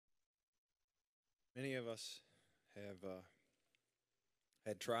Many of us have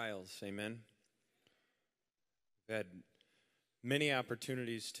had trials, amen. We've had many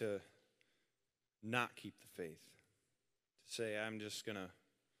opportunities to not keep the faith, to say, I'm just going to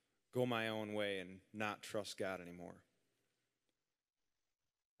go my own way and not trust God anymore.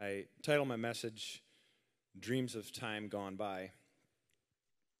 I title my message, Dreams of Time Gone By,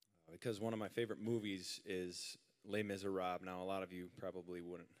 because one of my favorite movies is Les Miserables. Now, a lot of you probably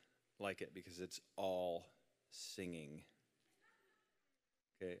wouldn't like it because it's all singing.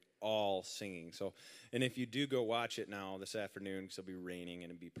 Okay, all singing. So, and if you do go watch it now this afternoon, because it'll be raining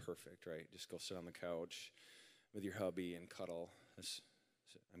and it'll be perfect, right? Just go sit on the couch with your hubby and cuddle.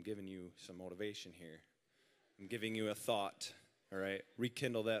 I'm giving you some motivation here. I'm giving you a thought, all right?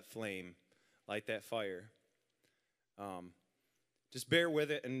 Rekindle that flame, light that fire. Just bear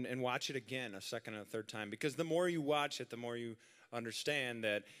with it and watch it again a second and a third time, because the more you watch it, the more you understand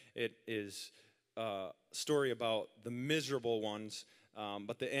that it is a story about the miserable ones,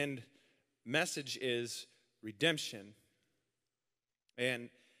 but the end message is redemption. And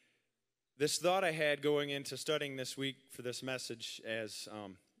this thought I had going into studying this week for this message, as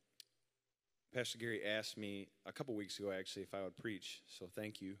Pastor Gary asked me a couple weeks ago, actually, if I would preach. So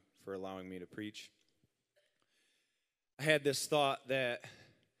thank you for allowing me to preach. I had this thought that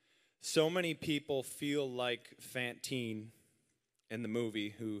so many people feel like Fantine in the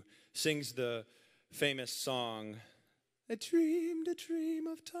movie, who sings the famous song, I dreamed a dream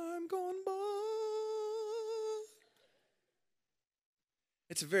of time gone by.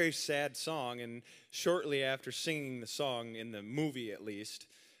 It's a very sad song, and shortly after singing the song, in the movie at least,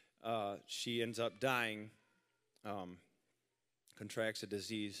 she ends up dying, contracts a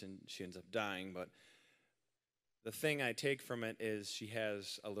disease, and she ends up dying. But the thing I take from it is she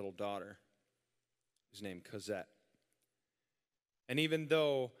has a little daughter who's named Cosette. And even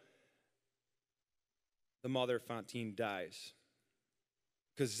though the mother, Fantine, dies,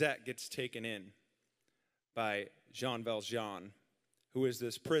 Cosette gets taken in by Jean Valjean, who is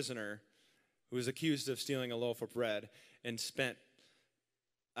this prisoner who is accused of stealing a loaf of bread and spent,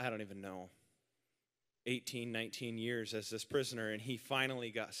 I don't even know, 18, 19 years as this prisoner, and he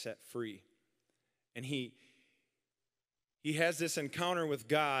finally got set free. And he has this encounter with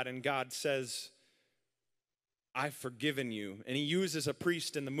God, and God says, I've forgiven you. And he uses a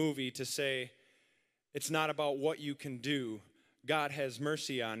priest in the movie to say, it's not about what you can do. God has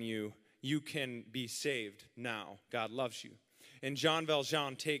mercy on you. You can be saved now. God loves you. And Jean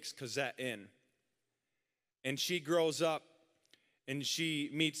Valjean takes Cosette in. And she grows up, and she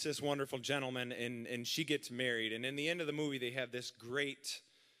meets this wonderful gentleman, and she gets married. And in the end of the movie, they have this great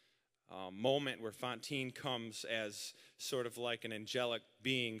moment where Fantine comes as sort of like an angelic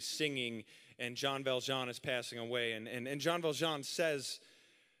being singing, and Jean Valjean is passing away. And Jean Valjean says,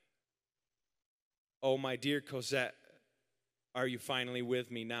 oh, my dear Cosette, are you finally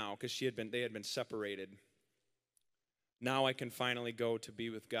with me now? Because they had been separated. Now I can finally go to be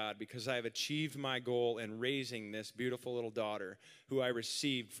with God, because I have achieved my goal in raising this beautiful little daughter who I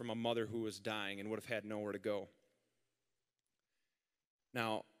received from a mother who was dying and would have had nowhere to go.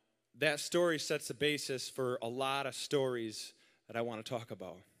 Now, that story sets the basis for a lot of stories that I want to talk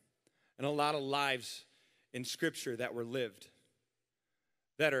about, and a lot of lives in Scripture that were lived,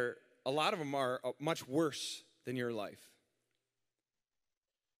 that are, a lot of them are much worse than your life.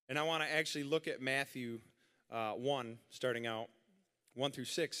 And I want to actually look at Matthew 1, starting out 1 through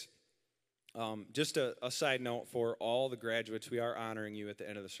 6. Just a side note for all the graduates, we are honoring you at the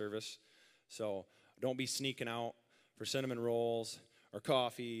end of the service. So don't be sneaking out for cinnamon rolls or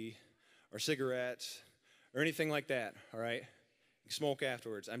coffee or cigarettes or anything like that, all right? You can smoke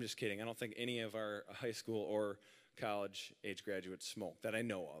afterwards. I'm just kidding. I don't think any of our high school or college age graduates smoke that I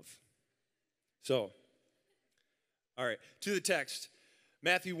know of. So, all right, to the text.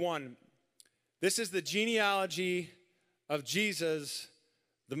 Matthew 1. This is the genealogy of Jesus,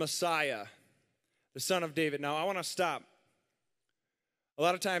 the Messiah, the son of David. Now, I want to stop. A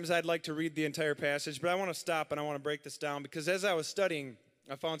lot of times I'd like to read the entire passage, but I want to stop and I want to break this down, because as I was studying,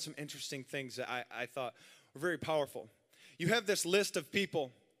 I found some interesting things that I thought were very powerful. You have this list of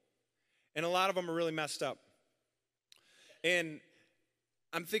people, and a lot of them are really messed up. And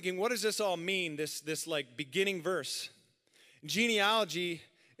I'm thinking, what does this all mean, this like beginning verse? Genealogy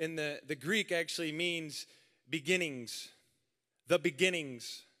in the Greek actually means beginnings, the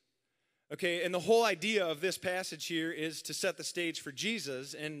beginnings. Okay, and the whole idea of this passage here is to set the stage for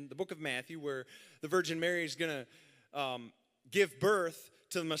Jesus in the book of Matthew, where the Virgin Mary is going to give birth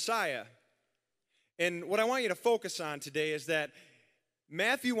to the Messiah. And what I want you to focus on today is that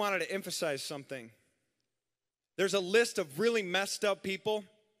Matthew wanted to emphasize something. There's a list of really messed up people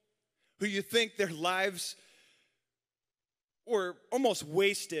who you think their lives were almost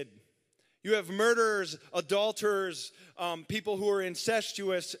wasted. You have murderers, adulterers, people who are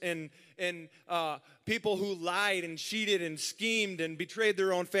incestuous, and people who lied and cheated and schemed and betrayed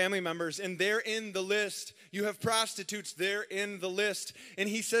their own family members, and they're in the list. You have prostitutes, they're in the list. And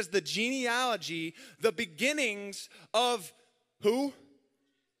he says the genealogy, the beginnings of who?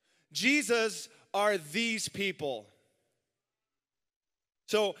 Jesus are these people.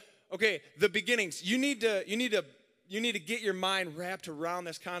 So, okay, the beginnings. You need to get your mind wrapped around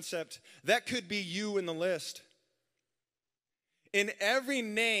this concept. That could be you in the list. In every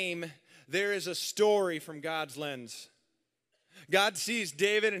name, there is a story from God's lens. God sees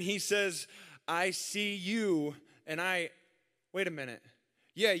David and he says, I see you, and wait a minute.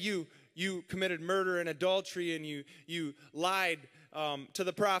 Yeah, you committed murder and adultery, and you lied to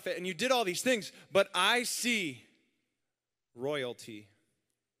the prophet, and you did all these things, but I see royalty.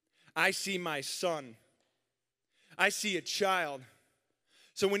 I see my son. I see a child.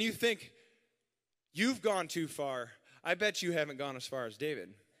 So when you think you've gone too far, I bet you haven't gone as far as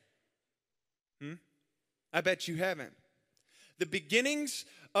David. I bet you haven't. The beginnings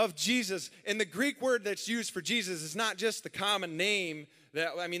of Jesus, and the Greek word that's used for Jesus is not just the common name.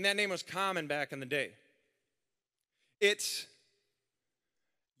 That name was common back in the day. It's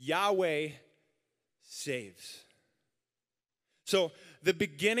Yahweh saves. So the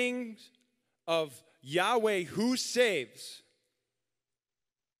beginnings of Yahweh who saves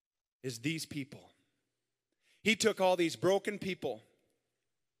is these people. He took all these broken people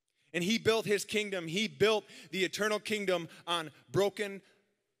and he built his kingdom. He built the eternal kingdom on broken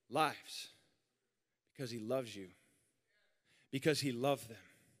lives because he loves you, because he loved them.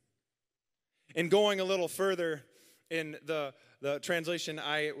 And going a little further in the translation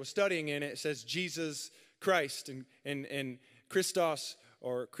I was studying in, it says Jesus Christ, and Christos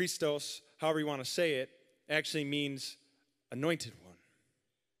or Christos, however you want to say it, actually means anointed one.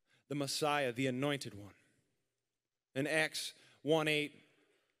 The Messiah, the anointed one. In Acts 1:8,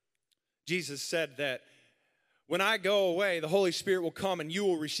 Jesus said that when I go away, the Holy Spirit will come and you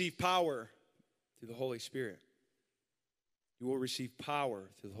will receive power through the Holy Spirit. You will receive power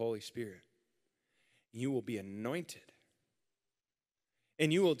through the Holy Spirit. You will be anointed.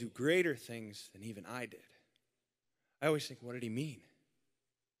 And you will do greater things than even I did. I always think, what did he mean?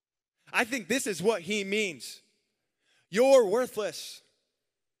 I think this is what he means. You're worthless.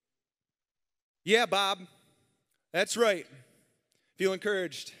 Yeah, Bob, that's right. Feel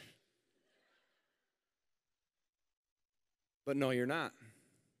encouraged. But no, you're not.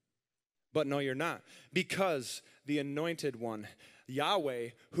 But no, you're not. Because the anointed one, Yahweh,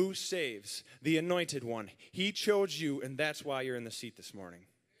 who saves, the anointed one, he chose you, and that's why you're in the seat this morning.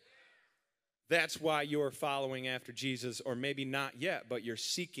 That's why you're following after Jesus, or maybe not yet, but you're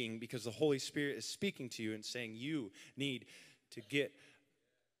seeking because the Holy Spirit is speaking to you and saying you need to get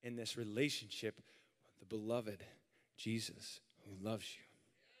in this relationship with the beloved Jesus who loves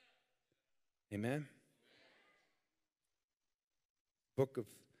you. Amen? Book of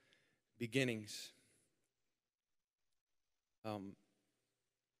Beginnings.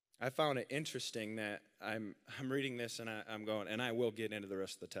 I found it interesting that I'm reading this and I'm going, and I will get into the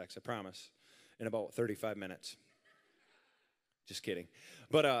rest of the text, I promise, in about 35 minutes. Just kidding.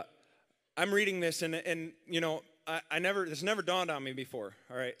 But I'm reading this and you know, this never dawned on me before.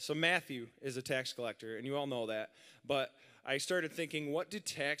 All right, so Matthew is a tax collector, and you all know that. But I started thinking, what do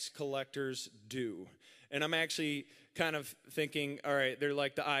tax collectors do? And I'm actually kind of thinking, all right, they're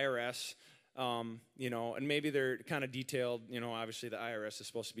like the IRS. You know, and maybe they're kind of detailed. You know, obviously the IRS is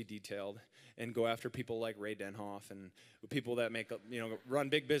supposed to be detailed and go after people like Ray Denhoff and people that make, run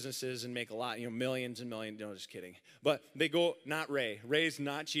big businesses and make a lot, millions and millions. No, just kidding. But they go, not Ray. Ray's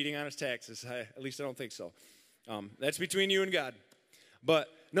not cheating on his taxes. At least I don't think so. That's between you and God. But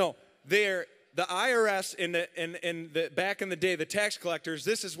no, they're the IRS and the back in the day, the tax collectors.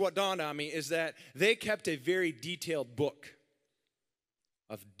 This is what dawned on me is that they kept a very detailed book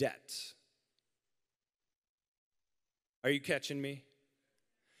of debts. Are you catching me?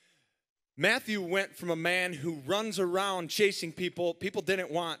 Matthew went from a man who runs around chasing people. People didn't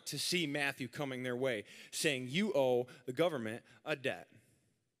want to see Matthew coming their way, saying, you owe the government a debt.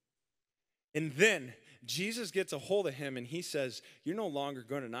 And then Jesus gets a hold of him and he says, you're no longer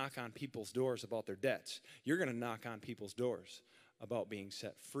going to knock on people's doors about their debts. You're going to knock on people's doors about being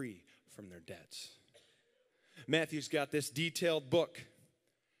set free from their debts. Matthew's got this detailed book.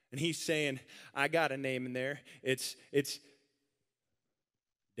 And he's saying, I got a name in there. It's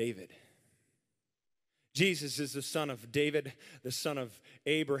David. Jesus is the son of David, the son of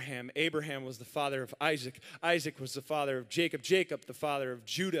Abraham. Abraham was the father of Isaac. Isaac was the father of Jacob. Jacob, the father of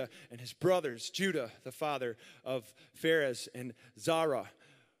Judah and his brothers. Judah, the father of Pharez and Zara,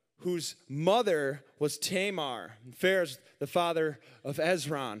 whose mother was Tamar. Pharez, the father of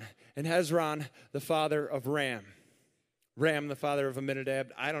Hezron. And Hezron, the father of Ram. Ram, the father of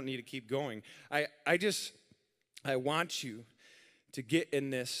Amminadab. I don't need to keep going. I want you to get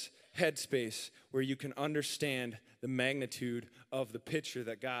in this headspace where you can understand the magnitude of the picture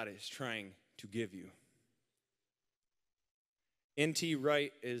that God is trying to give you. N.T.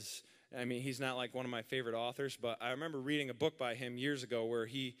 Wright is, he's not like one of my favorite authors, but I remember reading a book by him years ago where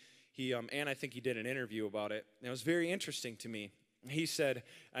he and I think he did an interview about it, and it was very interesting to me. He said,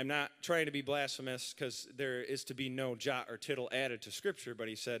 I'm not trying to be blasphemous because there is to be no jot or tittle added to Scripture, but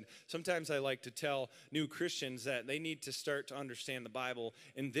he said, sometimes I like to tell new Christians that they need to start to understand the Bible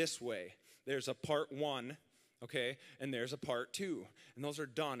in this way. There's a part 1, okay, and there's a part 2, and those are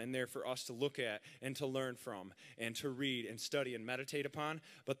done and there for us to look at and to learn from and to read and study and meditate upon,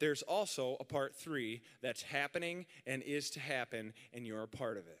 but there's also a part 3 that's happening and is to happen, and you're a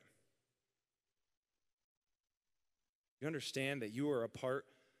part of it. You understand that you are a part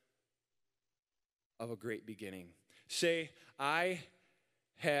of a great beginning. Say, I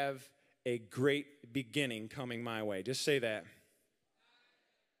have a great beginning coming my way. Just say that.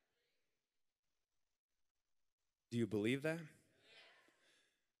 Do you believe that?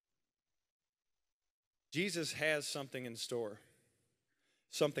 Jesus has something in store,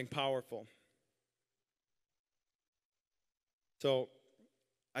 something powerful. So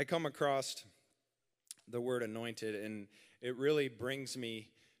I come across the word anointed, and it really brings me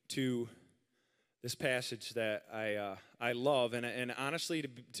to this passage that I love, and honestly,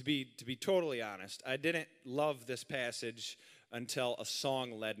 to be totally honest, I didn't love this passage until a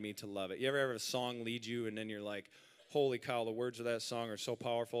song led me to love it. You ever have a song lead you, and then you're like, holy cow, the words of that song are so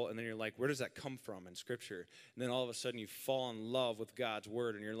powerful, and then you're like, where does that come from in Scripture? And then all of a sudden you fall in love with God's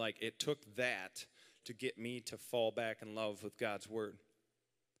word, and you're like, it took that to get me to fall back in love with God's word.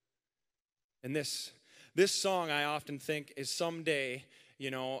 And this song, I often think, is someday,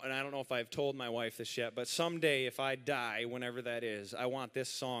 and I don't know if I've told my wife this yet, but someday if I die, whenever that is, I want this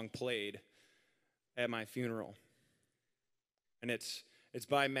song played at my funeral. And it's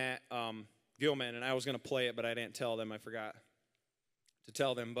by Matt Gilman, and I was going to play it, but I didn't tell them. I forgot to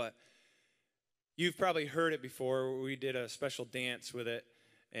tell them. But you've probably heard it before. We did a special dance with it,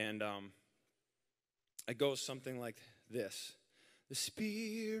 and it goes something like this. The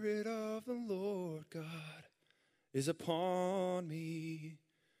Spirit of the Lord God is upon me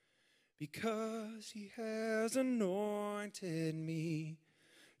because He has anointed me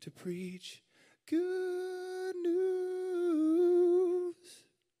to preach good news,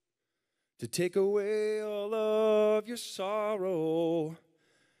 to take away all of your sorrow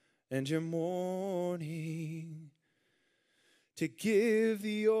and your mourning, to give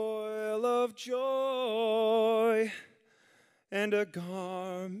the oil of joy and a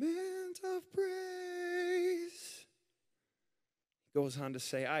garment of praise. He goes on to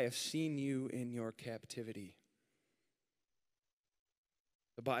say, I have seen you in your captivity.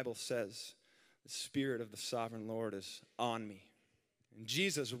 The Bible says, the Spirit of the sovereign Lord is on me. And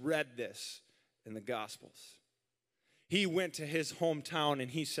Jesus read this in the Gospels. He went to his hometown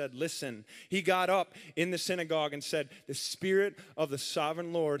and he said, listen, he got up in the synagogue and said, the Spirit of the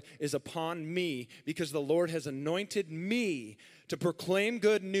sovereign Lord is upon me because the Lord has anointed me to proclaim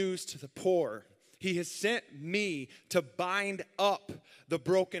good news to the poor. He has sent me to bind up the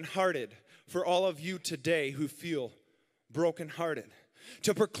brokenhearted, for all of you today who feel brokenhearted,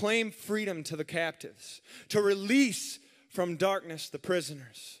 to proclaim freedom to the captives, to release from darkness the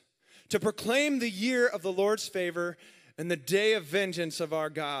prisoners, to proclaim the year of the Lord's favor and the day of vengeance of our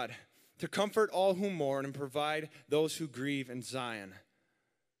God, to comfort all who mourn and provide those who grieve in Zion,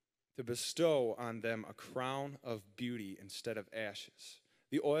 to bestow on them a crown of beauty instead of ashes,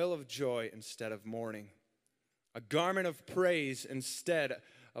 the oil of joy instead of mourning, a garment of praise instead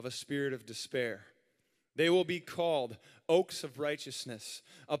of a spirit of despair. They will be called oaks of righteousness,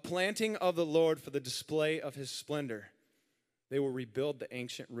 a planting of the Lord for the display of his splendor. They will rebuild the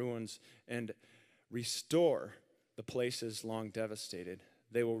ancient ruins and restore the places long devastated.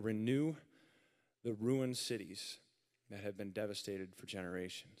 They will renew the ruined cities that have been devastated for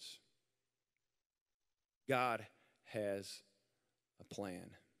generations. God has a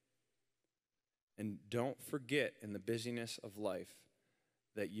plan. And don't forget in the busyness of life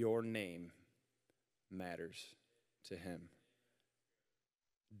that your name matters to him.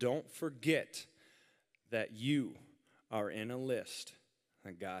 Don't forget that you are in a list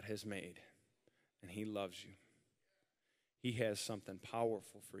that God has made. and he loves you. He has something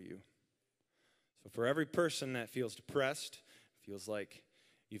powerful for you. So for every person that feels depressed, feels like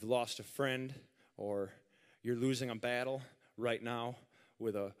you've lost a friend, or you're losing a battle right now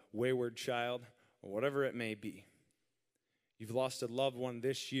with a wayward child, or whatever it may be, you've lost a loved one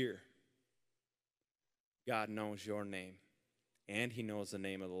this year, God knows your name, and he knows the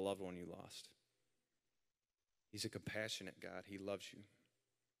name of the loved one you lost. He's a compassionate God. He loves you.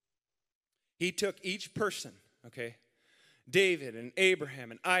 He took each person, okay, David and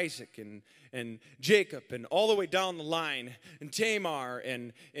Abraham and Isaac and Jacob and all the way down the line, and Tamar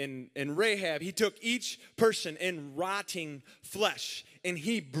and Rahab. He took each person in rotting flesh, and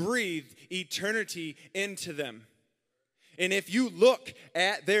he breathed eternity into them. And if you look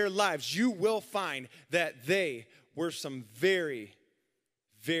at their lives, you will find that they were some very,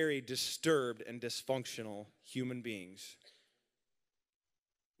 very disturbed and dysfunctional human beings.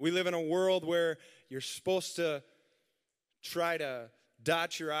 We live in a world where you're supposed to try to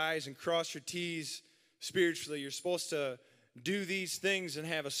dot your I's and cross your T's spiritually. You're supposed to do these things and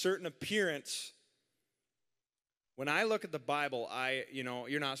have a certain appearance. When I look at the Bible,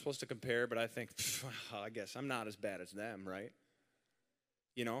 you're not supposed to compare, but I think, I guess I'm not as bad as them, right?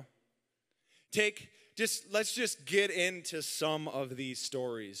 Let's just get into some of these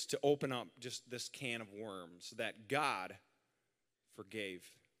stories to open up just this can of worms that God forgave.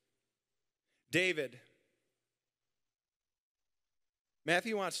 David.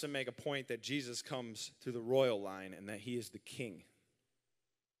 Matthew wants to make a point that Jesus comes through the royal line and that he is the king.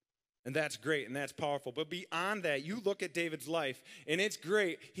 And that's great and that's powerful. But beyond that, you look at David's life and it's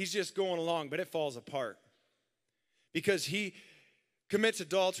great. He's just going along, but it falls apart. Because he commits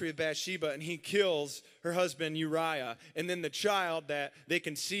adultery with Bathsheba and he kills her husband Uriah. And then the child that they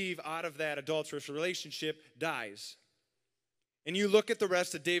conceive out of that adulterous relationship dies. And you look at the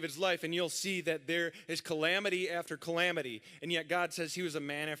rest of David's life and you'll see that there is calamity after calamity. And yet God says he was a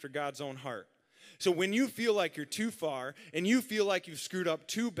man after God's own heart. So when you feel like you're too far and you feel like you've screwed up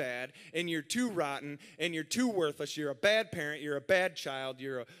too bad and you're too rotten and you're too worthless, you're a bad parent, you're a bad child,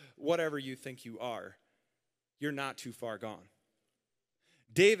 you're a whatever you think you are, you're not too far gone.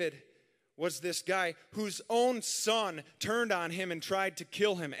 David was this guy whose own son turned on him and tried to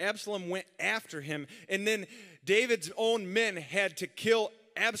kill him. Absalom went after him, and then David's own men had to kill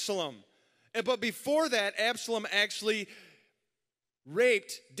Absalom. But before that, Absalom actually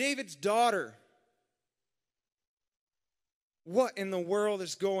raped David's daughter. What in the world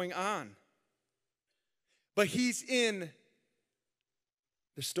is going on? But he's in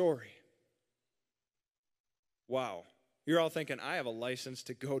the story. Wow. You're all thinking, I have a license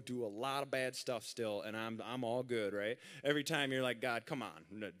to go do a lot of bad stuff still, and I'm all good, right? Every time you're like, God, come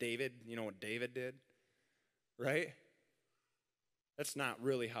on. David, you know what David did? Right? That's not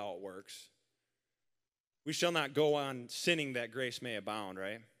really how it works. We shall not go on sinning that grace may abound,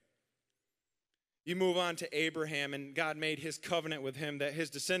 right? You move on to Abraham, and God made his covenant with him that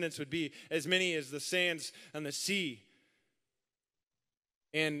his descendants would be as many as the sands on the sea.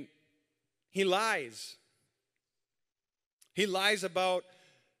 And he lies. He lies about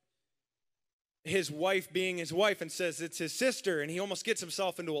his wife being his wife and says it's his sister, and he almost gets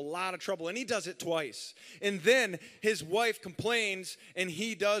himself into a lot of trouble, and he does it twice. And then his wife complains, and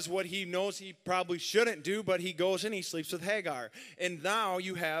he does what he knows he probably shouldn't do, but he goes and he sleeps with Hagar. And now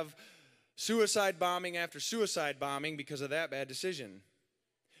you have suicide bombing after suicide bombing because of that bad decision.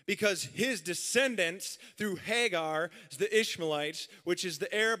 Because his descendants through Hagar, the Ishmaelites, which is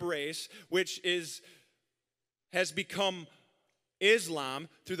the Arab race, which has become Islam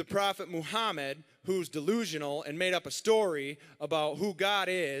through the prophet Muhammad, who's delusional and made up a story about who God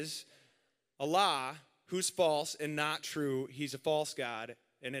is, Allah, who's false and not true. He's a false God,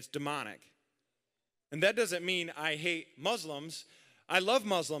 and it's demonic. And that doesn't mean I hate Muslims. I love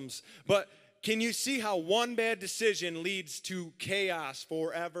Muslims, but can you see how one bad decision leads to chaos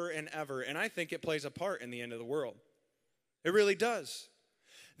forever and ever? And I think it plays a part in the end of the world. It really does.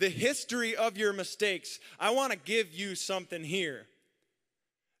 The history of your mistakes. I want to give you something here.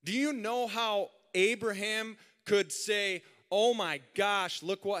 Do you know how Abraham could say, oh my gosh,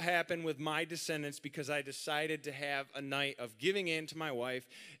 look what happened with my descendants because I decided to have a night of giving in to my wife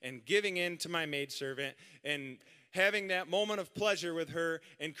and giving in to my maidservant and having that moment of pleasure with her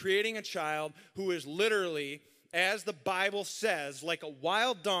and creating a child who is literally, as the Bible says, like a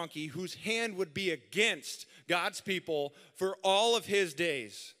wild donkey whose hand would be against God's people for all of his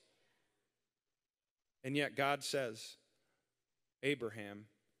days. And yet God says, Abraham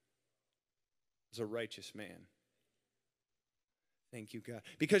is a righteous man. Thank you, God.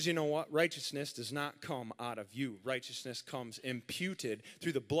 Because you know what? Righteousness does not come out of you. Righteousness comes imputed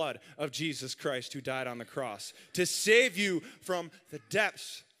through the blood of Jesus Christ who died on the cross to save you from the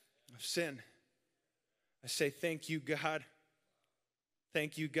depths of sin. I say thank you, God.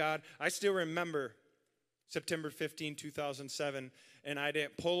 Thank you, God. I still remember September 15, 2007, and I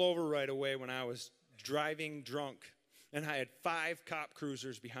didn't pull over right away when I was driving drunk, and I had 5 cop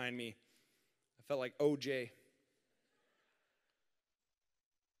cruisers behind me. I felt like OJ.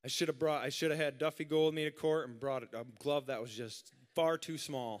 I should have had Duffy go with me to court and brought a glove that was just far too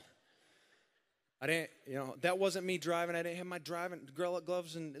small. I didn't, that wasn't me driving. I didn't have my driving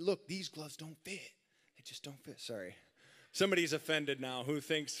gloves. And look, these gloves don't fit. They just don't fit. Sorry. Somebody's offended now who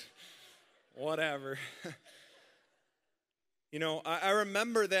thinks, whatever. I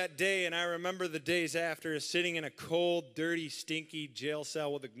remember that day, and I remember the days after, sitting in a cold, dirty, stinky jail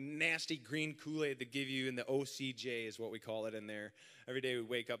cell with a nasty green Kool-Aid they give you in the OCJ is what we call it in there. Every day we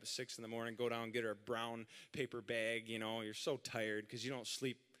wake up at 6 in the morning, go down and get our brown paper bag. You're so tired because you don't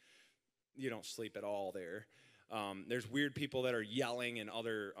sleep at all there. There's weird people that are yelling in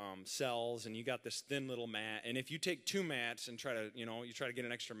other cells, and you got this thin little mat. And if you take 2 mats and try to get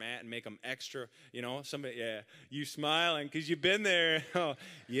an extra mat and make them extra, somebody, yeah, you smiling because you've been there. Oh,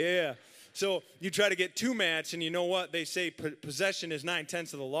 yeah. So you try to get 2 mats, and you know what? They say possession is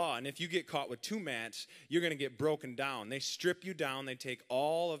 9/10 of the law. And if you get caught with 2 mats, you're going to get broken down. They strip you down. They take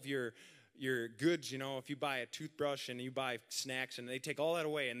all of your goods, if you buy a toothbrush and you buy snacks, and they take all that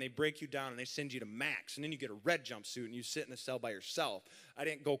away, and they break you down, and they send you to max, and then you get a red jumpsuit, and you sit in a cell by yourself. I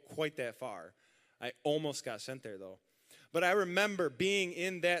didn't go quite that far. I almost got sent there, though. But I remember being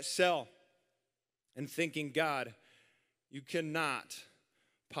in that cell and thinking, God, you cannot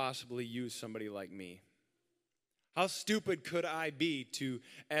possibly use somebody like me. How stupid could I be to,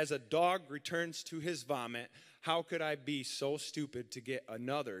 as a dog returns to his vomit, how could I be so stupid to get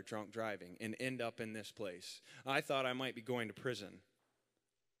another drunk driving and end up in this place? I thought I might be going to prison.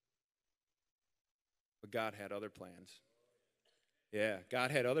 But God had other plans. Yeah,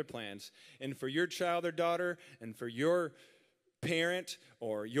 God had other plans. And for your child or daughter, and for your parent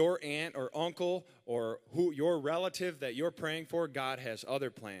or your aunt or uncle or your relative that you're praying for, God has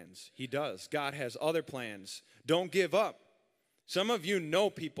other plans. He does. God has other plans. Don't give up. Some of you know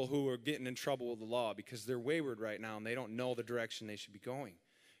people who are getting in trouble with the law because they're wayward right now and they don't know the direction they should be going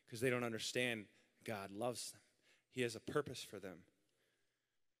because they don't understand God loves them. He has a purpose for them.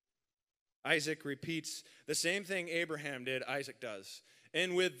 Isaac repeats the same thing Abraham did, Isaac does.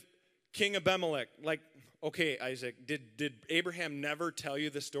 And with King Abimelech, okay, Isaac, did Abraham never tell you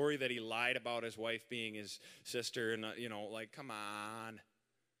the story that he lied about his wife being his sister? And, come on.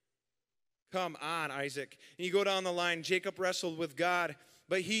 Come on, Isaac. And you go down the line, Jacob wrestled with God,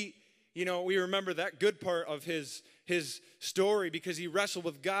 but we remember that good part of his story because he wrestled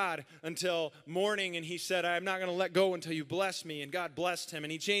with God until morning, and he said, I'm not going to let go until you bless me. And God blessed him,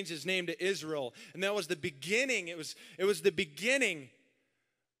 and he changed his name to Israel. And that was the beginning. It was the beginning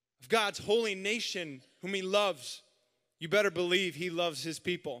of God's holy nation whom he loves. You better believe he loves his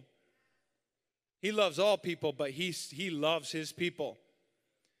people. He loves all people, but he loves his people.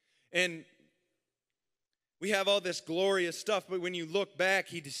 And we have all this glorious stuff, but when you look back,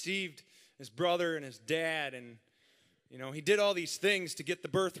 he deceived his brother and his dad, and he did all these things to get the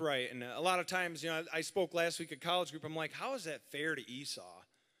birthright. And a lot of times, I spoke last week at college group, I'm like, how is that fair to Esau?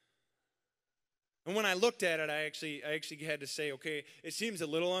 And when I looked at it, I actually had to say, okay, it seems a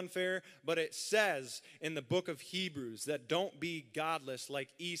little unfair, but it says in the book of Hebrews that don't be godless like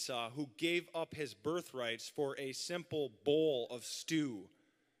Esau, who gave up his birthrights for a simple bowl of stew.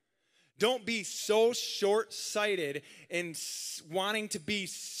 Don't be so short-sighted and wanting to be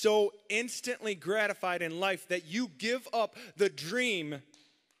so instantly gratified in life that you give up the dream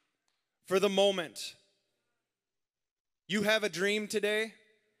for the moment. You have a dream today.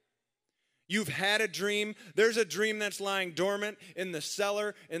 You've had a dream. There's a dream that's lying dormant in the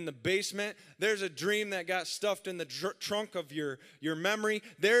cellar, in the basement. There's a dream that got stuffed in the trunk of your memory.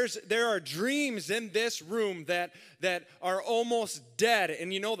 There are dreams in this room that are almost dead. And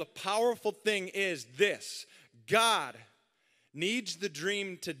the powerful thing is this: God needs the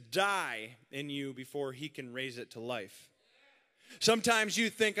dream to die in you before he can raise it to life. Sometimes you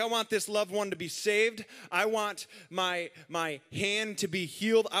think, I want this loved one to be saved. I want my hand to be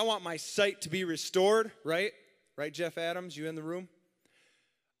healed. I want my sight to be restored, right? Right, Jeff Adams, you in the room?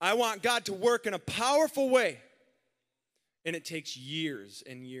 I want God to work in a powerful way. And it takes years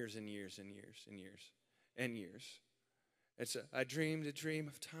and years and years and years and years and years. I dreamed a dream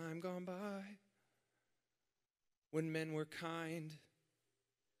of time gone by when men were kind,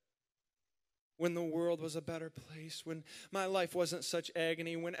 when the world was a better place, when my life wasn't such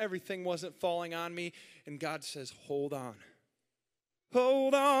agony, when everything wasn't falling on me. And God says, hold on.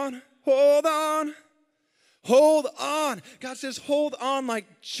 Hold on, hold on. Hold on. God says, hold on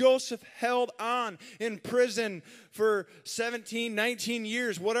like Joseph held on in prison for 17, 19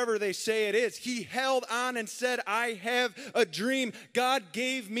 years, whatever they say it is. He held on and said, I have a dream. God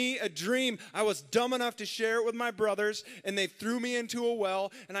gave me a dream. I was dumb enough to share it with my brothers, and they threw me into a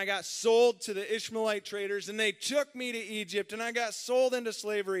well, and I got sold to the Ishmaelite traders, and they took me to Egypt, and I got sold into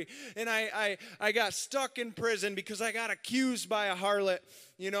slavery, and I got stuck in prison because I got accused by a harlot.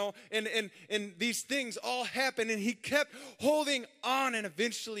 You know, and these things all happened, and he kept holding on, and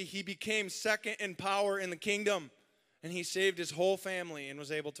eventually he became second in power in the kingdom, and he saved his whole family and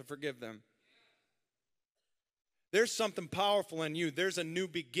was able to forgive them. There's something powerful in you. There's a new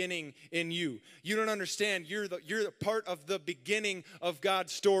beginning in you. You don't understand. You're the part of the beginning of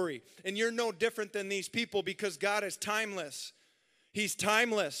God's story, and you're no different than these people because God is timeless. He's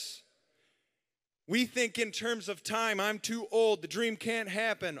timeless. We think in terms of time. I'm too old. The dream can't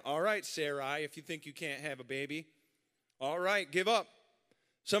happen. All right, Sarai, if you think you can't have a baby. All right, give up.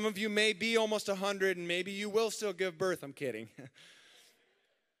 Some of you may be almost 100, and maybe you will still give birth. I'm kidding.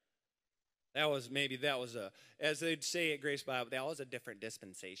 That was as they'd say at Grace Bible, that was a different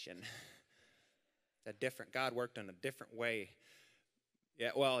dispensation. God worked in a different way. Yeah,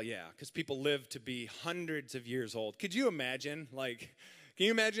 well, yeah, because people live to be hundreds of years old. Could you imagine, can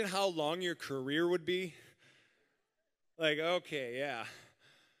you imagine how long your career would be? Okay, yeah.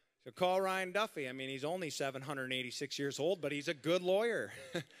 So call Ryan Duffy. I mean, he's only 786 years old, but he's a good lawyer,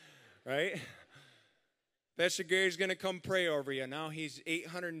 right? Pastor Gary's going to come pray over you. Now he's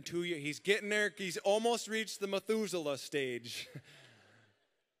 802 years. He's getting there. He's almost reached the Methuselah stage.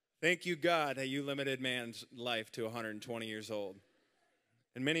 Thank you, God, that you limited man's life to 120 years old.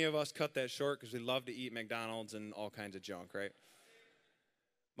 And many of us cut that short because we love to eat McDonald's and all kinds of junk, right?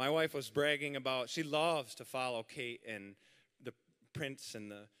 My wife was bragging about, she loves to follow Kate and the prince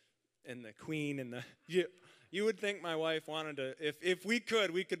and the queen and the, you would think my wife wanted to, if we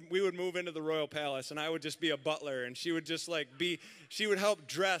would move into the royal palace and I would just be a butler and she would just she would help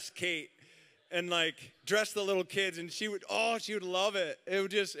dress Kate and dress the little kids and she would love it.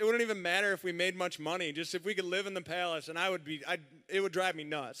 It wouldn't even matter if we made much money, just if we could live in the palace and it would drive me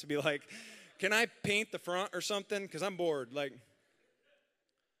nuts to be like, can I paint the front or something? Because I'm bored,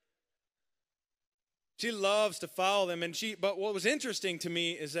 She loves to follow them, but what was interesting to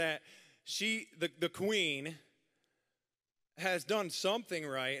me is that the queen, has done something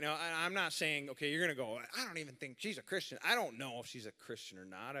right. Now, I'm not saying, okay, you're going to go, I don't even think she's a Christian. I don't know if she's a Christian or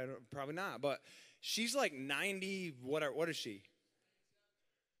not. Probably not, but she's 90, what is she?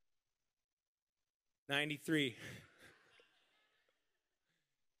 93.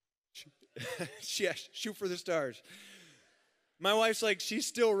 Yeah, shoot for the stars. My wife's she's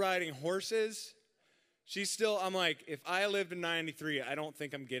still riding horses. I'm if I lived to 93, I don't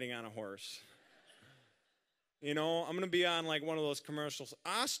think I'm getting on a horse. I'm going to be on one of those commercials,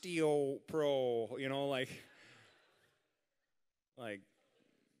 OsteoPro,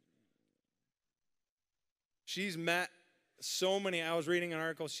 she's met so many, I was reading an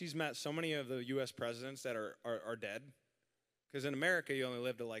article, she's met so many of the U.S. presidents that are dead. Because in America, you only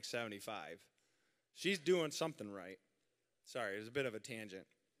live to 75. She's doing something right. Sorry, it was a bit of a tangent.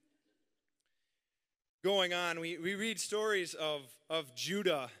 Going on, we read stories of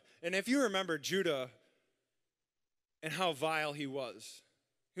Judah. And if you remember Judah and how vile he was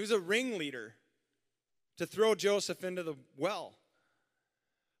a ringleader to throw Joseph into the well.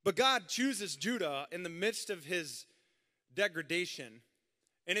 But God chooses Judah in the midst of his degradation.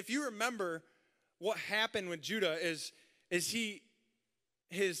 And if you remember what happened with Judah is his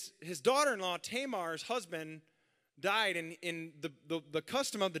daughter-in-law, Tamar's husband, died, and the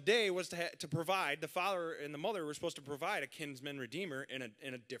custom of the day was to provide, the father and the mother were supposed to provide a kinsman redeemer and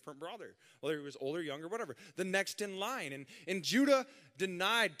a different brother, whether he was older, younger, whatever, the next in line. And Judah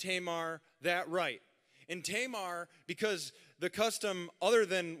denied Tamar that right. And Tamar, because the custom, other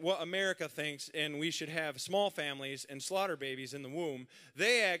than what America thinks, and we should have small families and slaughter babies in the womb,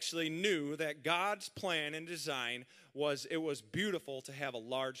 they actually knew that God's plan and design was, it was beautiful to have a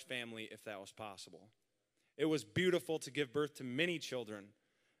large family if that was possible. It was beautiful to give birth to many children.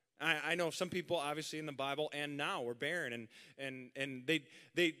 I know some people, obviously, in the Bible and now were barren, and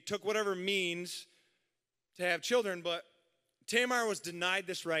they took whatever means to have children, but Tamar was denied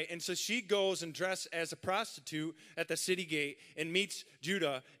this right, and so she goes and dresses as a prostitute at the city gate and meets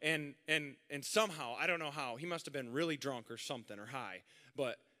Judah, and somehow, I don't know how, he must have been really drunk or something, or high,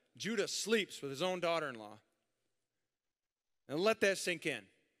 but Judah sleeps with his own daughter-in-law. And let that sink in.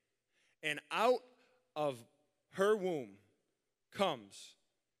 And out of her womb comes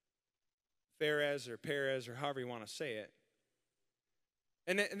Phares or Perez or however you want to say it.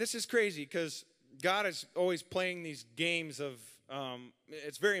 And this is crazy because God is always playing these games of,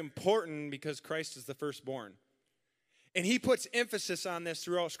 it's very important because Christ is the firstborn. And he puts emphasis on this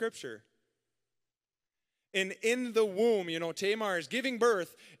throughout Scripture. And in the womb, Tamar is giving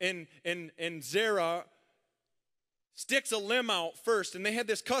birth, and Zerah sticks a limb out first. And they had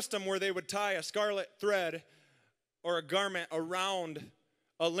this custom where they would tie a scarlet thread or a garment around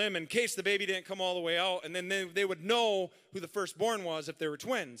a limb in case the baby didn't come all the way out. And then they would know who the firstborn was if they were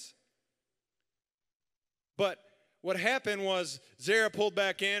twins. But what happened was Zerah pulled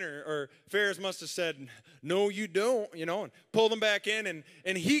back in, or Phares must have said, no, you don't, and pulled him back in.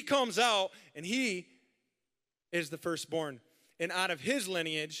 And he comes out, and he is the firstborn. And out of his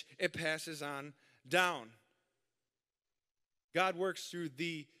lineage, it passes on down. God works through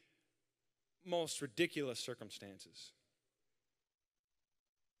the most ridiculous circumstances.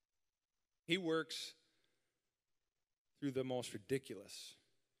 He works through the most ridiculous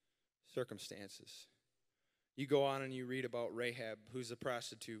circumstances. You go on and you read about Rahab, who's a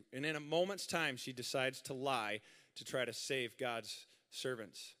prostitute. And in a moment's time, she decides to lie to try to save God's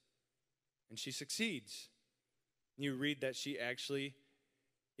servants. And she succeeds. You read that she actually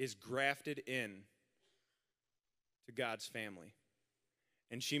is grafted in to God's family.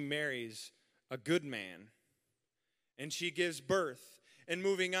 And she marries a good man. And she gives birth. And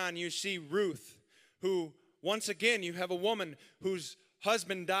moving on, you see Ruth, who, once again, you have a woman whose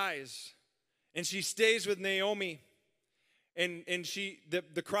husband dies. And she stays with Naomi. And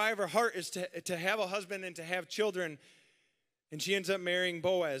the cry of her heart is to have a husband and to have children. And she ends up marrying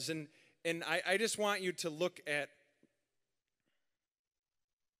Boaz. And I just want you to look at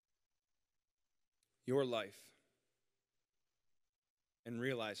your life and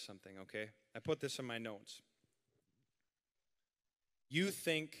realize something, okay? I put this in my notes. You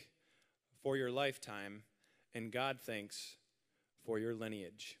think for your lifetime, and God thinks for your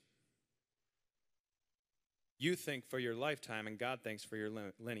lineage. You think for your lifetime, and God thinks for your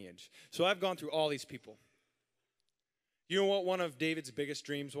lineage. So I've gone through all these people. You know what one of David's biggest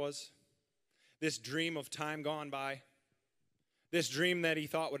dreams was? This dream of time gone by. This dream that he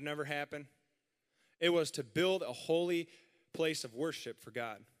thought would never happen. It was to build a holy place of worship for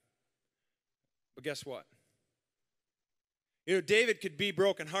God. But guess what? David could be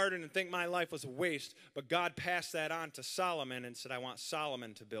brokenhearted and think my life was a waste, but God passed that on to Solomon and said, I want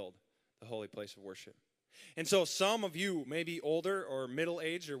Solomon to build the holy place of worship. And so some of you may be older or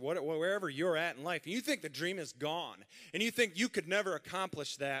middle-aged or wherever you're at in life, and you think the dream is gone, and you think you could never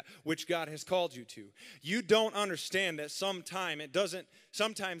accomplish that which God has called you to. You don't understand that sometimes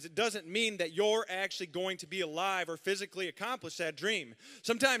it doesn't mean that you're actually going to be alive or physically accomplish that dream.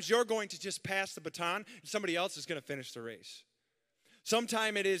 Sometimes you're going to just pass the baton, and somebody else is going to finish the race.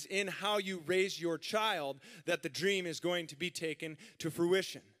 Sometimes it is in how you raise your child that the dream is going to be taken to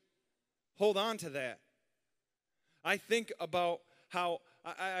fruition. Hold on to that. I think about how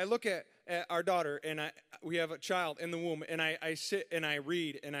I look at our daughter, and we have a child in the womb, and I sit and I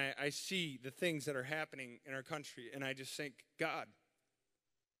read, and I see the things that are happening in our country, and I just think, God,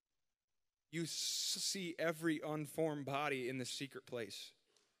 you see every unformed body in the secret place.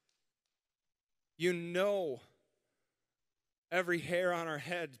 You know every hair on our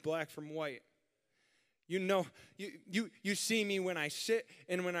heads, black from white. You know, you see me when I sit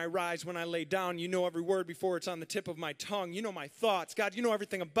and when I rise, when I lay down. You know every word before it's on the tip of my tongue. You know my thoughts. God, you know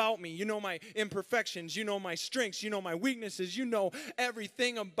everything about me. You know my imperfections. You know my strengths. You know my weaknesses. You know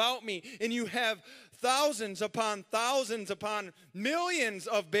everything about me. And you have thousands upon millions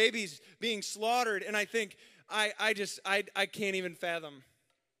of babies being slaughtered. And I think, I can't even fathom.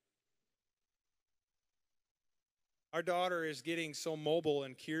 Our daughter is getting so mobile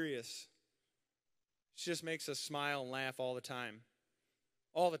and curious. She just makes us smile and laugh all the time.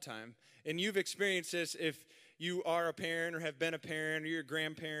 All the time. And you've experienced this if you are a parent or have been a parent or you're a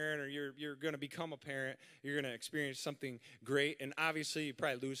grandparent or you're going to become a parent. You're going to experience something great. And obviously you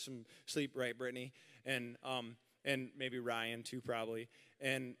probably lose some sleep, right, Brittany? And maybe Ryan too, probably.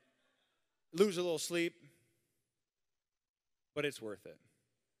 And lose a little sleep. But it's worth it.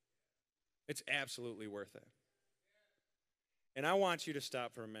 It's absolutely worth it. And I want you to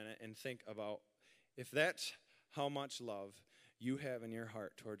stop for a minute and think about, if that's how much love you have in your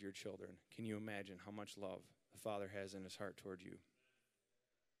heart toward your children, can you imagine how much love the Father has in his heart toward you?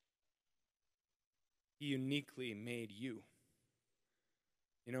 He uniquely made you.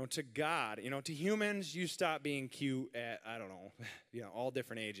 To God, to humans, you stop being cute at, I don't know, all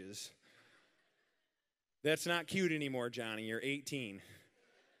different ages. That's not cute anymore, Johnny. You're 18.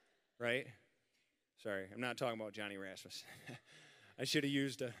 right? Sorry, I'm not talking about Johnny Rasmus. I should have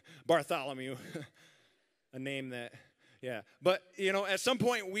used Bartholomew, a name that, yeah. But, at some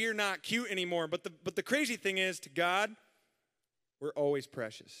point, we're not cute anymore. But the crazy thing is, to God, we're always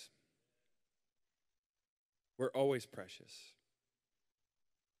precious. We're always precious.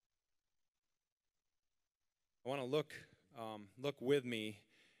 I want to look with me.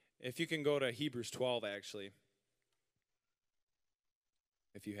 If you can go to Hebrews 12, actually,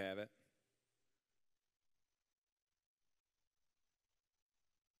 if you have it.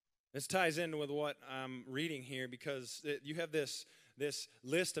 This ties in with what I'm reading here, because you have this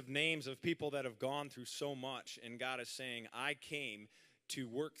list of names of people that have gone through so much, and God is saying, I came to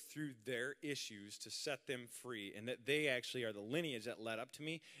work through their issues to set them free, and that they actually are the lineage that led up to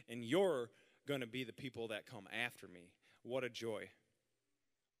me, and you're going to be the people that come after me. What a joy.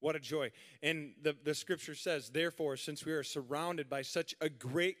 What a joy. And the scripture says, therefore, since we are surrounded by such a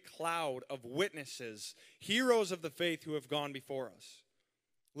great cloud of witnesses, heroes of the faith who have gone before us,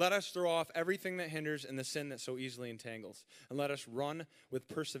 let us throw off everything that hinders and the sin that so easily entangles, and let us run with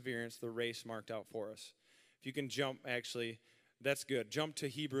perseverance the race marked out for us. If you can jump, actually, that's good. Jump to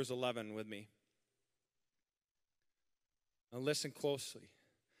Hebrews 11 with me. Now listen closely.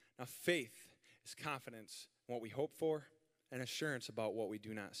 Now faith is confidence in what we hope for and assurance about what we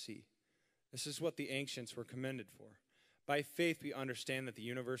do not see. This is what the ancients were commended for. By faith we understand that the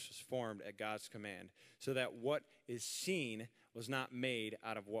universe was formed at God's command, so that what is seen was not made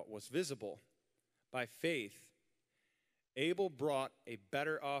out of what was visible. By faith, Abel brought a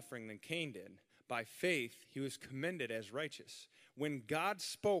better offering than Cain did. By faith, he was commended as righteous, when God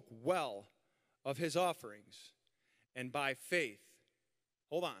spoke well of his offerings. And by faith,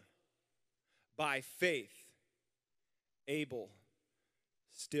 hold on, by faith, Abel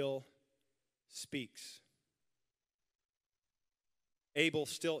still speaks. Abel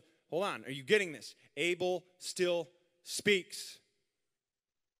still, hold on, are you getting this? Abel still speaks.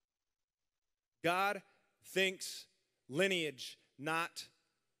 God thinks lineage, not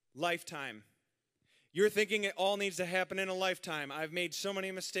lifetime. You're thinking it all needs to happen in a lifetime. I've made so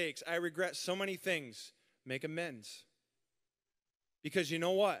many mistakes. I regret so many things. Make amends. Because you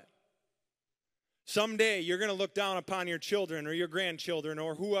know what? Someday you're going to look down upon your children or your grandchildren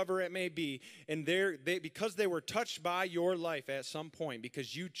or whoever it may be, and because they were touched by your life at some point,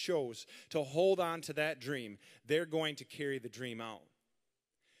 because you chose to hold on to that dream, they're going to carry the dream out.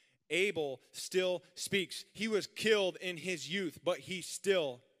 Abel still speaks. He was killed in his youth, but he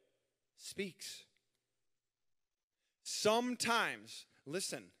still speaks. Sometimes,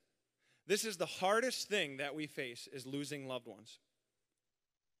 listen, this is the hardest thing that we face, is losing loved ones.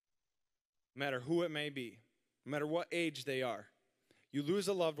 No matter who it may be, no matter what age they are. You lose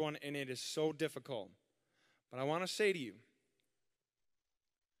a loved one, and it is so difficult. But I want to say to you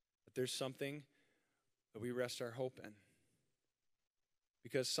that there's something that we rest our hope in.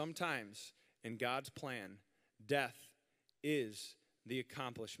 Because sometimes, in God's plan, death is the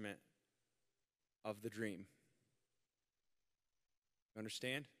accomplishment of the dream.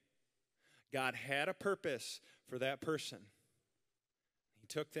 Understand? God had a purpose for that person. He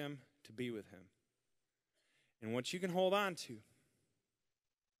took them to be with him. And what you can hold on to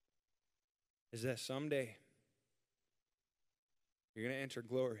is that someday you're going to enter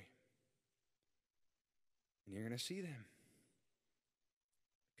glory. And you're going to see them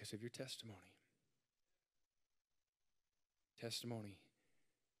because of your testimony. Testimony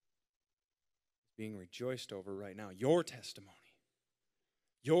is being rejoiced over right now. Your testimony.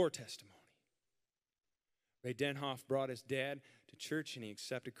 Your testimony. Ray Denhoff brought his dad to church and he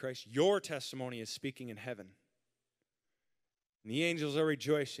accepted Christ. Your testimony is speaking in heaven. And the angels are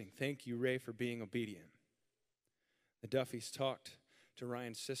rejoicing. Thank you, Ray, for being obedient. The Duffys talked to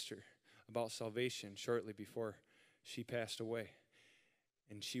Ryan's sister about salvation shortly before she passed away.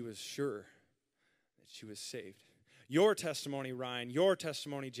 And she was sure that she was saved. Your testimony, Ryan, your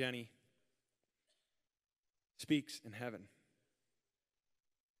testimony, Jenny, speaks in heaven.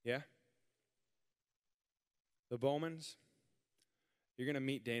 Yeah? The Bowmans, you're going to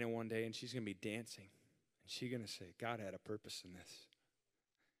meet Dana one day, and she's going to be dancing. And she's going to say, God had a purpose in this.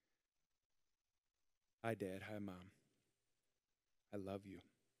 Hi, Dad. Hi, Mom. I love you.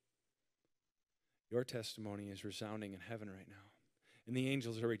 Your testimony is resounding in heaven right now. And the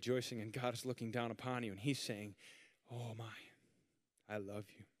angels are rejoicing, and God is looking down upon you, and he's saying, oh, my, I love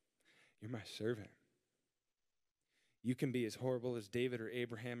you. You're my servant. You can be as horrible as David or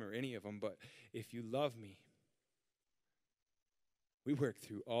Abraham or any of them, but if you love me, we work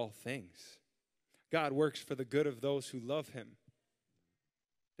through all things. God works for the good of those who love him.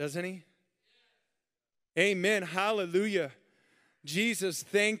 Doesn't he? Amen. Hallelujah. Jesus,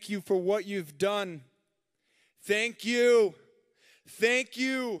 thank you for what you've done. Thank you. Thank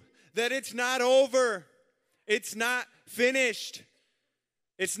you that it's not over. It's not finished.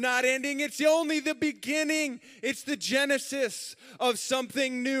 It's not ending. It's only the beginning. It's the genesis of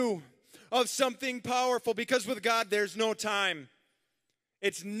something new, of something powerful, because with God, there's no time.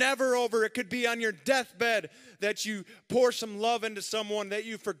 It's never over. It could be on your deathbed that you pour some love into someone, that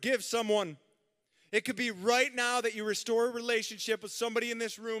you forgive someone. It could be right now that you restore a relationship with somebody in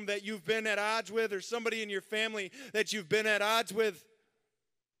this room that you've been at odds with, or somebody in your family that you've been at odds with.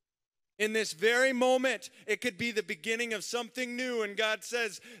 In this very moment, it could be the beginning of something new, and God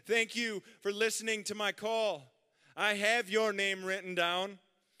says, thank you for listening to my call. I have your name written down.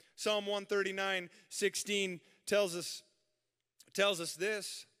 Psalm 139:16 tells us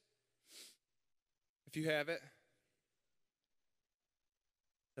this. If you have it,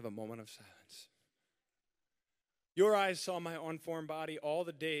 have a moment of silence. Your eyes saw my unformed body. All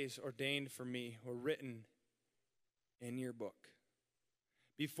the days ordained for me were written in your book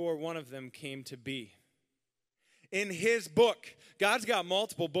before one of them came to be. In his book, God's got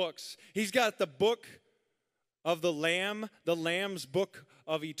multiple books. He's got the book of the Lamb, the Lamb's book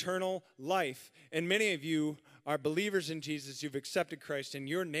of eternal life. And many of you are believers in Jesus. You've accepted Christ, and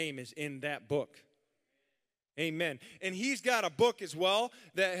your name is in that book. Amen. And he's got a book as well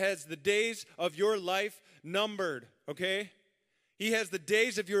that has the days of your life numbered, okay? He has the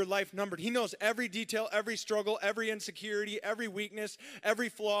days of your life numbered. He knows every detail, every struggle, every insecurity, every weakness, every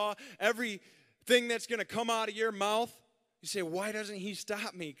flaw, everything that's going to come out of your mouth. You say, why doesn't he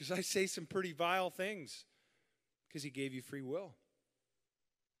stop me? Because I say some pretty vile things. Because he gave you free will.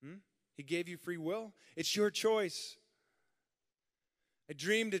 He gave you free will. It's your choice. I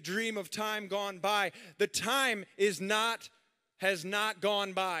dreamed a dream of time gone by. The time has not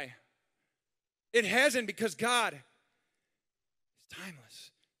gone by. It hasn't, because God is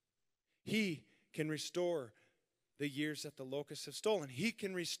timeless. He can restore the years that the locusts have stolen. He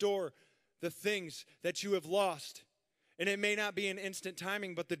can restore the things that you have lost. And it may not be in instant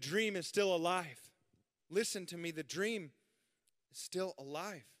timing, but the dream is still alive. Listen to me, the dream is still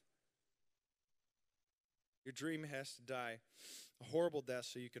alive. Your dream has to die a horrible death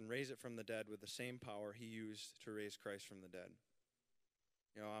so you can raise it from the dead with the same power he used to raise Christ from the dead.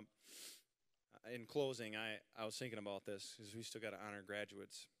 You know, in closing, I was thinking about this because we still got to honor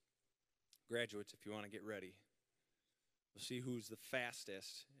graduates. Graduates, if you want to get ready, we'll see who's the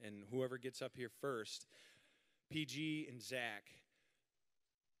fastest, and whoever gets up here first. PG and Zach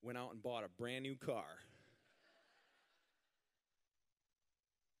went out and bought a brand new car.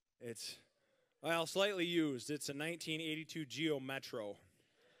 It's, well, slightly used. It's a 1982 Geo Metro,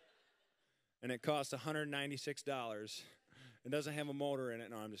 and it cost $196. It doesn't have a motor in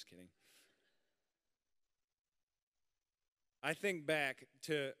it. No, I'm just kidding. I think back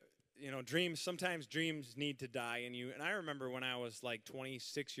to, dreams. Sometimes dreams need to die in you. And I remember when I was like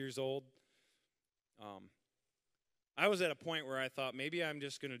 26 years old, I was at a point where I thought, maybe I'm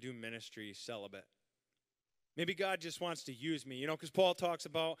just going to do ministry celibate. Maybe God just wants to use me, because Paul talks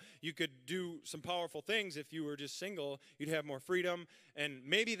about you could do some powerful things if you were just single. You'd have more freedom, and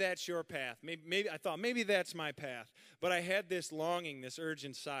maybe that's your path. Maybe I thought, maybe that's my path. But I had this longing, this urge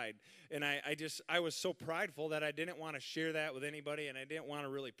inside, and I was so prideful that I didn't want to share that with anybody, and I didn't want to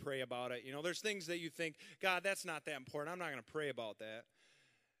really pray about it. There's things that you think, God, that's not that important. I'm not going to pray about that.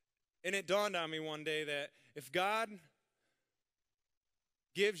 And it dawned on me one day that if God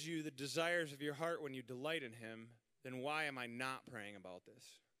gives you the desires of your heart when you delight in him, then why am I not praying about this?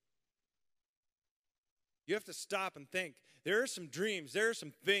 You have to stop and think. There are some dreams, there are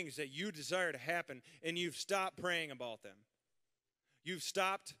some things that you desire to happen, and you've stopped praying about them. You've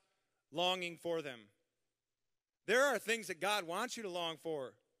stopped longing for them. There are things that God wants you to long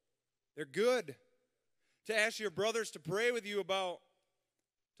for. They're good. To ask your brothers to pray with you about,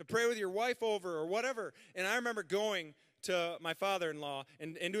 to pray with your wife over, or whatever. And I remember going to my father-in-law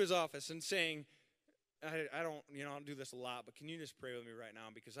and into his office and saying, I don't do this a lot, but can you just pray with me right now?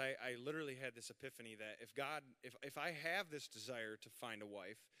 Because I literally had this epiphany that if I have this desire to find a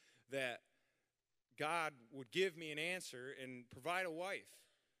wife, that God would give me an answer and provide a wife,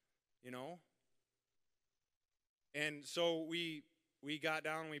 And so we got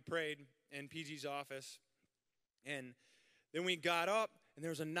down and we prayed in PG's office, and then we got up and there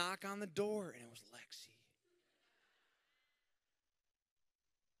was a knock on the door, and it was Lexi.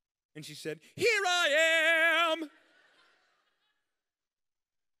 And she said, "Here I am.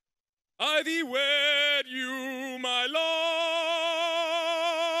 I thee wed you, my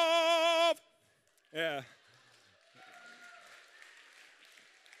love." Yeah.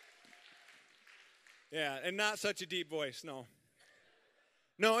 Yeah, and not such a deep voice, no.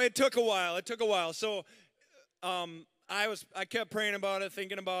 No, it took a while. It took a while. So I kept praying about it,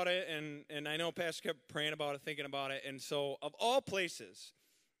 thinking about it, and I know Pastor kept praying about it, thinking about it. And so of all places,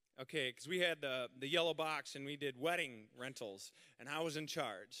 okay, because we had the yellow box and we did wedding rentals, and I was in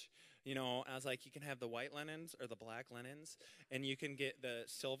charge. You know, I was like, you can have the white linens or the black linens, and you can get the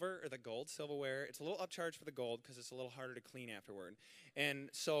silver or the gold silverware. It's a little upcharge for the gold because it's a little harder to clean afterward. And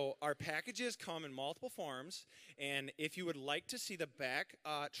so our packages come in multiple forms, and if you would like to see the back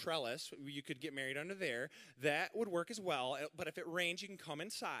trellis, you could get married under there. That would work as well, but if it rains, you can come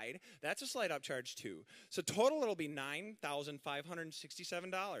inside. That's a slight upcharge too. So total, it'll be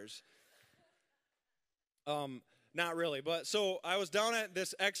 $9,567. Not really, but so I was down at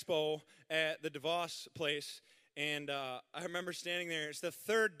this expo at the DeVos place, and I remember standing there. It's the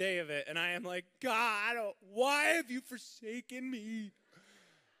third day of it, and I am like, God, why have you forsaken me?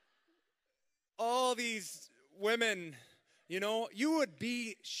 All these women, you know, you would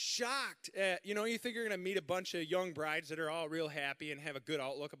be shocked at, you know, you think you're going to meet a bunch of young brides that are all real happy and have a good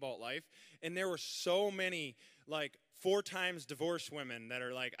outlook about life, and there were so many, like, 4 times divorced women that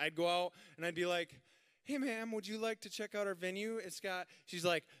are like, I'd go out, and I'd be like, hey, ma'am, would you like to check out our venue? She's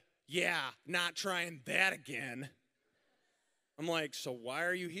like, yeah, not trying that again. I'm like, so why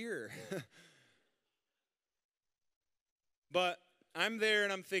are you here? But I'm there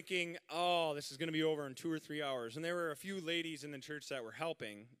and I'm thinking, oh, this is going to be over in 2 or 3 hours. And there were a few ladies in the church that were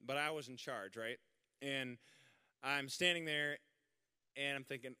helping, but I was in charge, right? And I'm standing there and I'm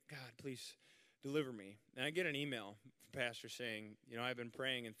thinking, God, please deliver me. And I get an email from Pastor saying, you know, I've been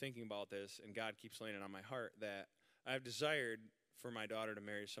praying and thinking about this, and God keeps laying it on my heart that I've desired for my daughter to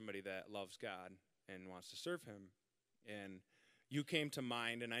marry somebody that loves God and wants to serve him. And you came to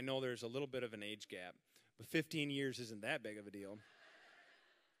mind, and I know there's a little bit of an age gap, but 15 years isn't that big of a deal.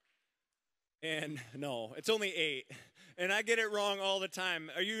 And no, it's only 8. And I get it wrong all the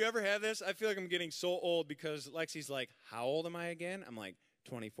time. Are you ever have this? I feel like I'm getting so old because Lexi's like, how old am I again? I'm like,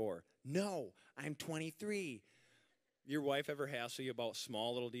 24. No, I'm 23. Your wife ever hassle you about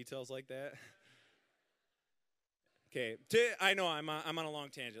small little details like that? Okay, I know I'm on a long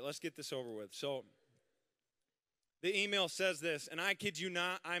tangent. Let's get this over with. So the email says this, and I kid you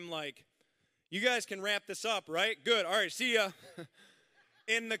not, I'm like, you guys can wrap this up, right? Good. All right, see ya.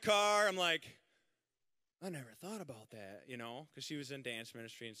 In the car, I'm like, I never thought about that, you know, because she was in dance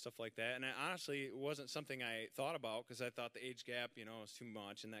ministry and stuff like that. And honestly, it wasn't something I thought about because I thought the age gap, you know, was too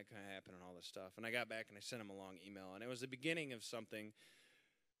much and that kind of happened and all this stuff. And I got back and I sent him a long email. And it was the beginning of something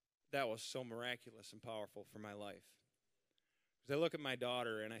that was so miraculous and powerful for my life. Because I look at my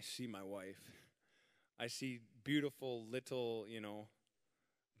daughter and I see my wife. I see beautiful little, you know,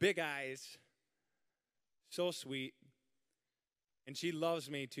 big eyes, so sweet. And she loves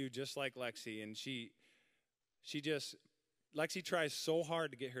me too, just like Lexi. And Lexi tries so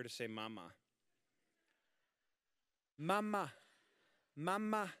hard to get her to say mama. Mama.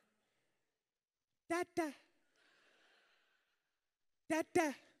 Mama. Dada.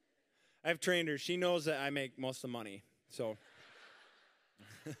 Dada. I've trained her. She knows that I make most of the money. So.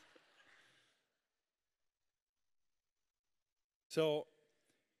 So,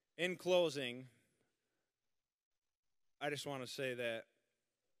 in closing, I just want to say that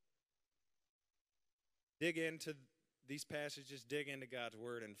dig into these passages, dig into God's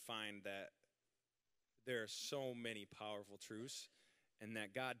word, and find that there are so many powerful truths, and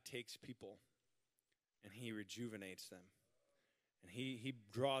that God takes people and he rejuvenates them, and he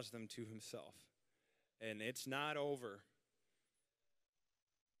draws them to himself. And it's not over.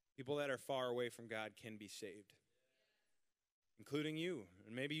 People that are far away from God can be saved, including you.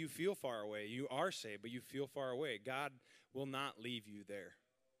 And maybe you feel far away. You are saved, but you feel far away. God will not leave you there.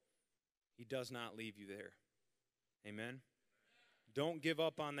 He does not leave you there. Amen? Don't give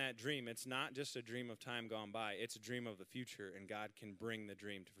up on that dream. It's not just a dream of time gone by. It's a dream of the future, and God can bring the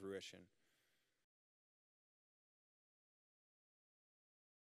dream to fruition.